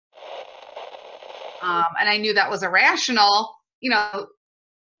And I knew that was irrational, you know,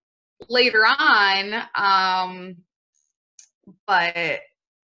 later on.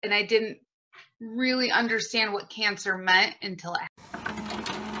 And I didn't really understand what cancer meant until it.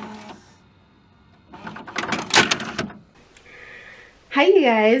 Hi you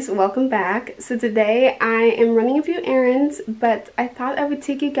guys, welcome back. So today I am running a few errands, but I thought I would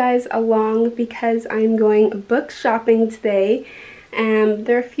take you guys along because I'm going book shopping today. And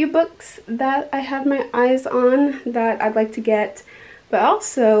there are a few books that I have my eyes on that I'd like to get, but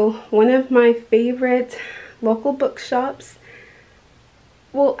also one of my favorite local bookshops.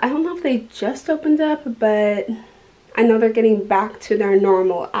 Well, I don't know if they just opened up, but I know they're getting back to their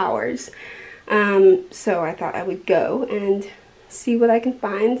normal hours. So I thought I would go and see what I can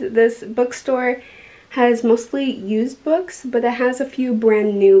find. This bookstore has mostly used books, but it has a few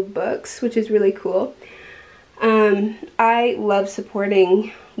brand new books, which is really cool. I love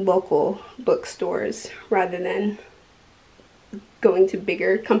supporting local bookstores rather than going to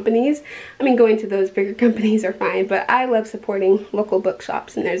bigger companies. I mean, going to those bigger companies are fine, but I love supporting local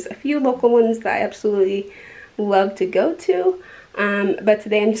bookshops, and there's a few local ones that I absolutely love to go to. But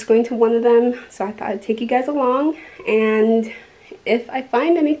today I'm just going to one of them, so I thought I'd take you guys along, and if I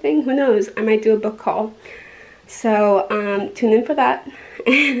find anything, who knows, I might do a book haul. So tune in for that,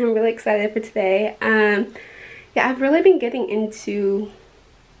 and I'm really excited for today. Yeah, I've really been getting into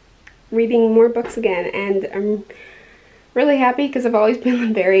reading more books again, and I'm really happy because I've always been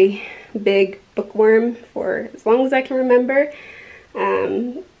a very big bookworm for as long as I can remember.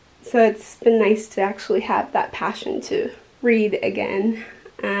 So it's been nice to actually have that passion to read again.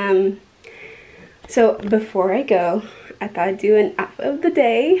 So before I go, I thought I'd do an outfit of the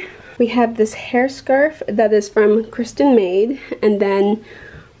day. We have this hair scarf that is from Kristen Made, and then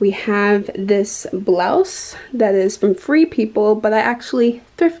we have this blouse that is from Free People, but I actually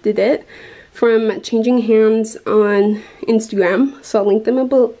thrifted it from Changing Hands on Instagram, so I'll link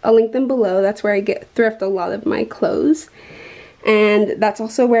them below. That's where I thrift a lot of my clothes. And that's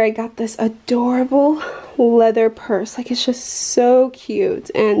also where I got this adorable leather purse. Like, it's just so cute,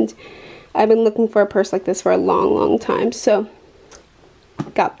 and I've been looking for a purse like this for a long time, so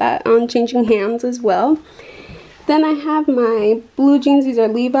got that on Changing Hands as well. Then I have my blue jeans. These are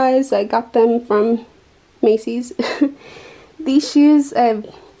Levi's. I got them from Macy's. These shoes, I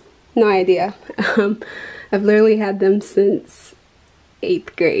have no idea. I've literally had them since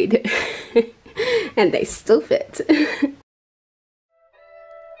 8th grade and they still fit.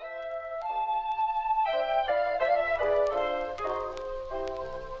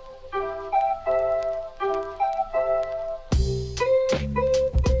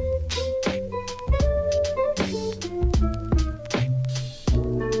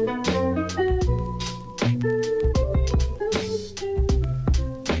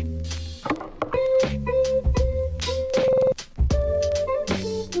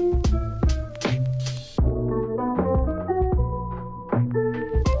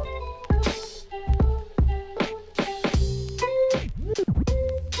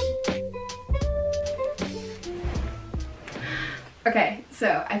 Okay,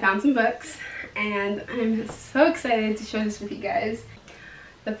 so I found some books, and I'm so excited to share this with you guys.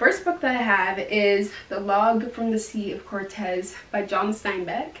 The first book that I have is The Log from the Sea of Cortez by John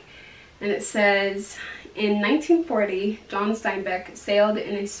Steinbeck, and it says, in 1940, John Steinbeck sailed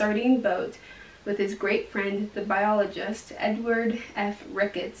in a sardine boat with his great friend, the biologist Edward F.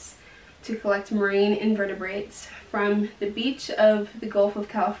 Ricketts, to collect marine invertebrates from the beach of the Gulf of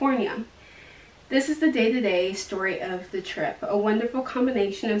California. This is the day-to-day story of the trip, a wonderful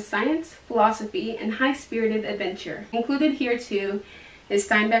combination of science, philosophy, and high-spirited adventure. Included here too is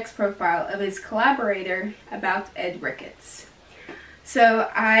Steinbeck's profile of his collaborator about Ed Ricketts. So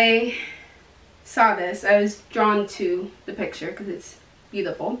I saw this, I was drawn to the picture because it's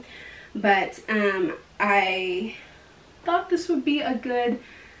beautiful, but I thought this would be a good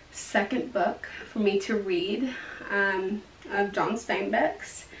second book for me to read of John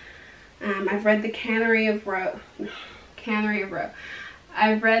Steinbeck's. I've read the Cannery of Row.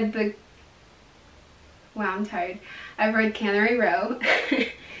 I've read the, wow, I'm tired. I've read Cannery Row.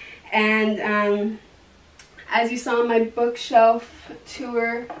 And as you saw on my bookshelf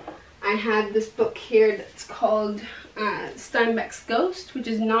tour, I had this book here that's called Steinbeck's Ghost, which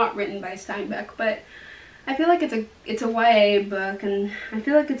is not written by Steinbeck, but I feel like it's a YA book, and I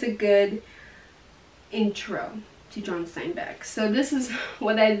feel like it's a good intro to John Steinbeck. So this is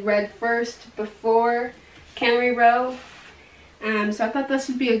what I'd read first before Cannery Row. So I thought this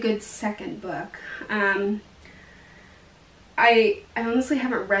would be a good second book. I honestly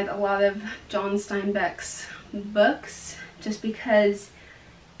haven't read a lot of John Steinbeck's books just because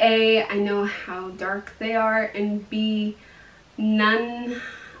A, I know how dark they are, and B,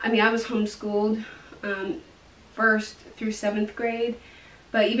 I was homeschooled 1st through 7th grade,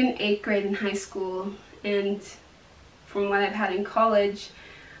 but even 8th grade in high school, and from what I've had in college,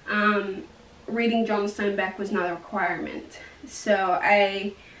 reading John Steinbeck was not a requirement. So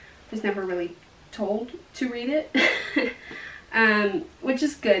I was never really told to read it, which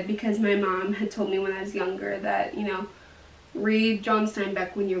is good because my mom had told me when I was younger that, you know, read John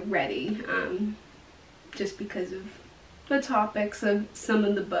Steinbeck when you're ready, just because of the topics of some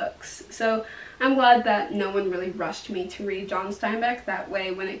of the books. So I'm glad that no one really rushed me to read John Steinbeck. That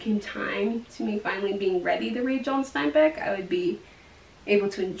way, when it came time to me finally being ready to read John Steinbeck, I would be able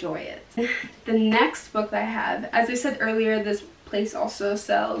to enjoy it. The next book that I have, as I said earlier, this place also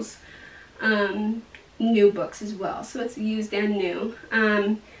sells new books as well, so it's used and new.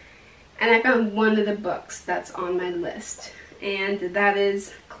 And I found one of the books that's on my list, and that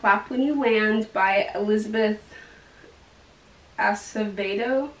is Clap When You Land by Elizabeth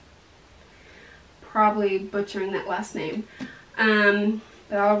Acevedo. Probably butchering that last name,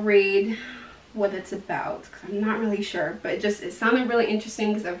 but I'll read what it's about because I'm not really sure, but it sounded really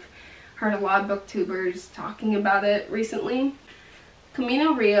interesting because I've heard a lot of booktubers talking about it recently.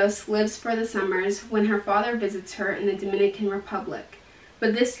 Camino Rios lives for the summers when her father visits her in the Dominican Republic,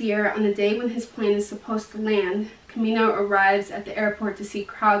 but this year, on the day when his plane is supposed to land, Camino arrives at the airport to see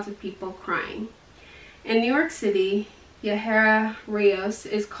crowds of people crying. In New York City, Yahira Rios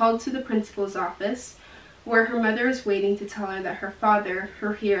is called to the principal's office, where her mother is waiting to tell her that her father,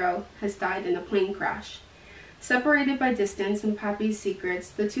 her hero, has died in a plane crash. Separated by distance and Papi's secrets,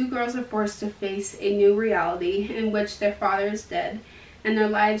 the two girls are forced to face a new reality in which their father is dead and their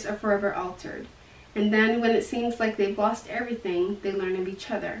lives are forever altered. And then, when it seems like they've lost everything, they learn of each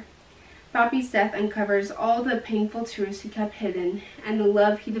other. Papi's death uncovers all the painful truths he kept hidden and the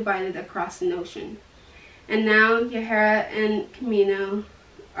love he divided across an ocean. And now Yahira and Camino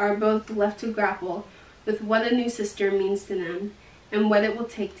are both left to grapple with what a new sister means to them and what it will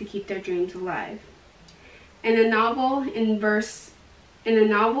take to keep their dreams alive. In a novel in verse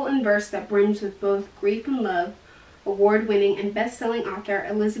that brims with both grief and love, award-winning and best-selling author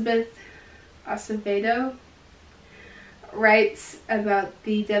Elizabeth Acevedo writes about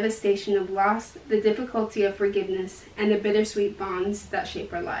the devastation of loss, the difficulty of forgiveness, and the bittersweet bonds that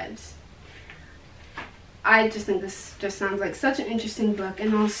shape our lives. I just think this just sounds like such an interesting book,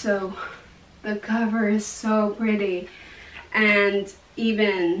 and also the cover is so pretty, and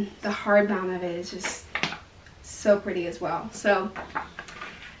even the hardbound of it is just so pretty as well. So,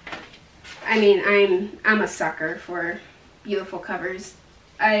 I mean, I'm a sucker for beautiful covers.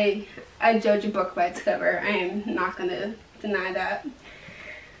 I judge a book by its cover. I am not going to deny that.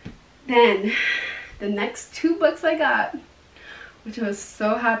 Then, the next two books I got, which I was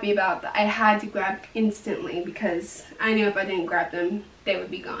so happy about, that I had to grab instantly because I knew if I didn't grab them, they would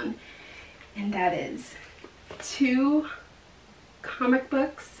be gone. And that is 2 comic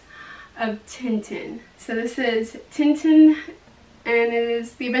books of Tintin. So this is Tintin, and it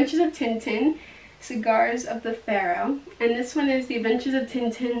is The Adventures of Tintin, Cigars of the Pharaoh. And this one is The Adventures of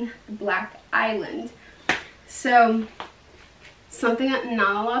Tintin, The Black Island. So, something that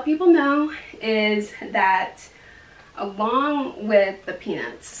not a lot of people know is that along with the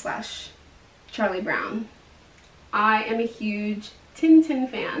Peanuts / Charlie Brown, I am a huge Tintin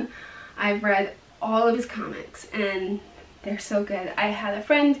fan. I've read all of his comics and they're so good. I had a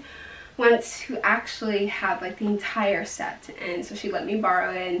friend once who actually had like the entire set, and so she let me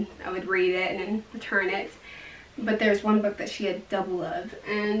borrow it and I would read it and then return it. But there's one book that she had double of,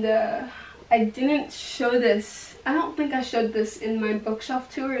 and I didn't show this. I don't think I showed this in my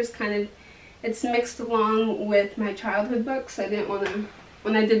bookshelf tour. It's mixed along with my childhood books. I didn't want to,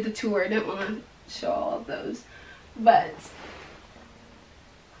 when I did the tour, I didn't want to show all of those. But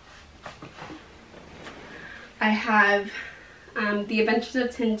I have The Adventures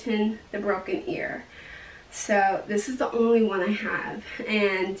of Tintin, The Broken Ear. So this is the only one I have,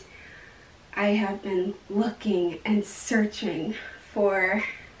 and I have been looking and searching for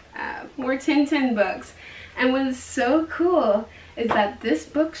more Tintin books. And what is so cool is that this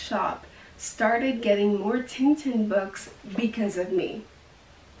bookshop started getting more Tintin books because of me.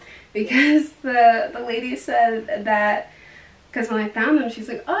 Because the lady said that, because when I found them, she's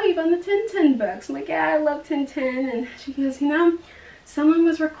like, oh, you found the Tintin books. I'm like, yeah, I love Tintin. And she goes, you know, someone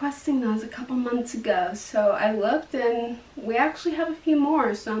was requesting those a couple months ago. So I looked, and we actually have a few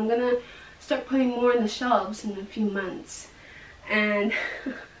more. So I'm going to start putting more on the shelves in a few months. And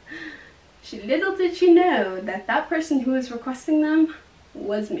little did she know that that person who was requesting them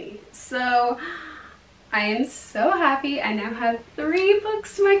was me. So I am so happy. I now have 3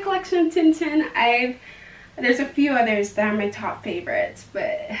 books to my collection of Tintin. There's a few others that are my top favorites,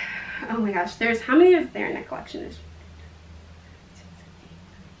 but oh my gosh, how many is there in the collection?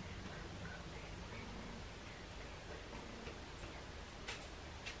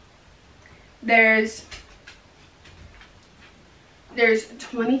 There's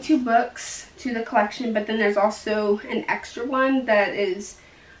 22 books to the collection, but then there's also an extra one that is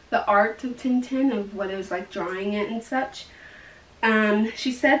the art of Tintin, of what it was like drawing it and such.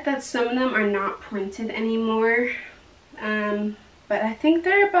 She said that some of them are not printed anymore, but I think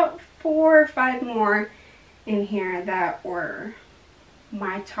there are about 4 or 5 more in here that were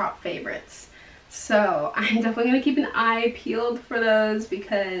my top favorites. So I'm definitely going to keep an eye peeled for those,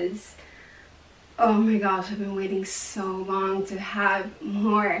 because oh my gosh, I've been waiting so long to have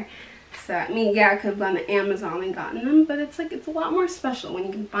more. So, I mean, yeah, I could have gone to Amazon and gotten them, but it's like, it's a lot more special when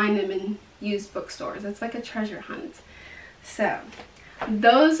you can find them in used bookstores. It's like a treasure hunt. So,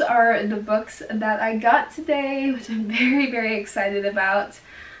 those are the books that I got today, which I'm very, very excited about.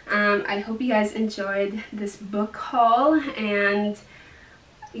 I hope you guys enjoyed this book haul, and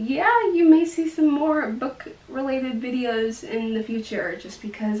yeah, you may see some more book-related videos in the future, just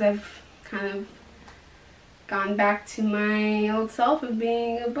because I've kind of gone back to my old self of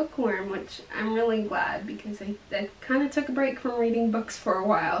being a bookworm, which I'm really glad, because I kind of took a break from reading books for a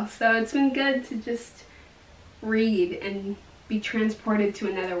while. So it's been good to just read and be transported to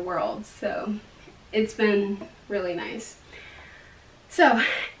another world. So it's been really nice. So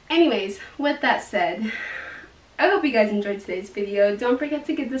anyways, with that said, I hope you guys enjoyed today's video. Don't forget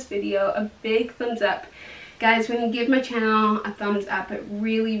to give this video a big thumbs up. Guys, when you give my channel a thumbs up, it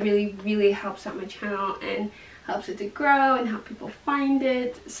really, really, really helps out my channel and helps it to grow and help people find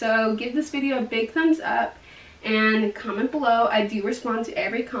it. So give this video a big thumbs up and comment below. I do respond to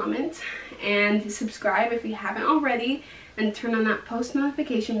every comment. And subscribe if you haven't already, and turn on that post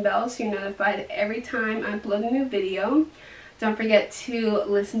notification bell so you're notified every time I upload a new video. Don't forget to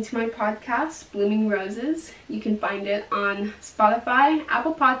listen to my podcast, Blooming Roses. You can find it on Spotify,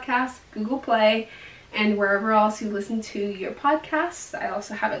 Apple Podcasts, Google Play, and wherever else you listen to your podcasts. I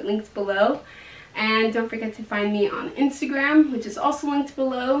also have it linked below. And don't forget to find me on Instagram, which is also linked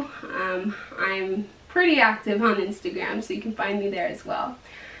below. I'm pretty active on Instagram, so you can find me there as well.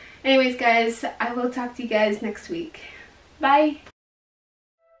 Anyways, guys, I will talk to you guys next week. Bye!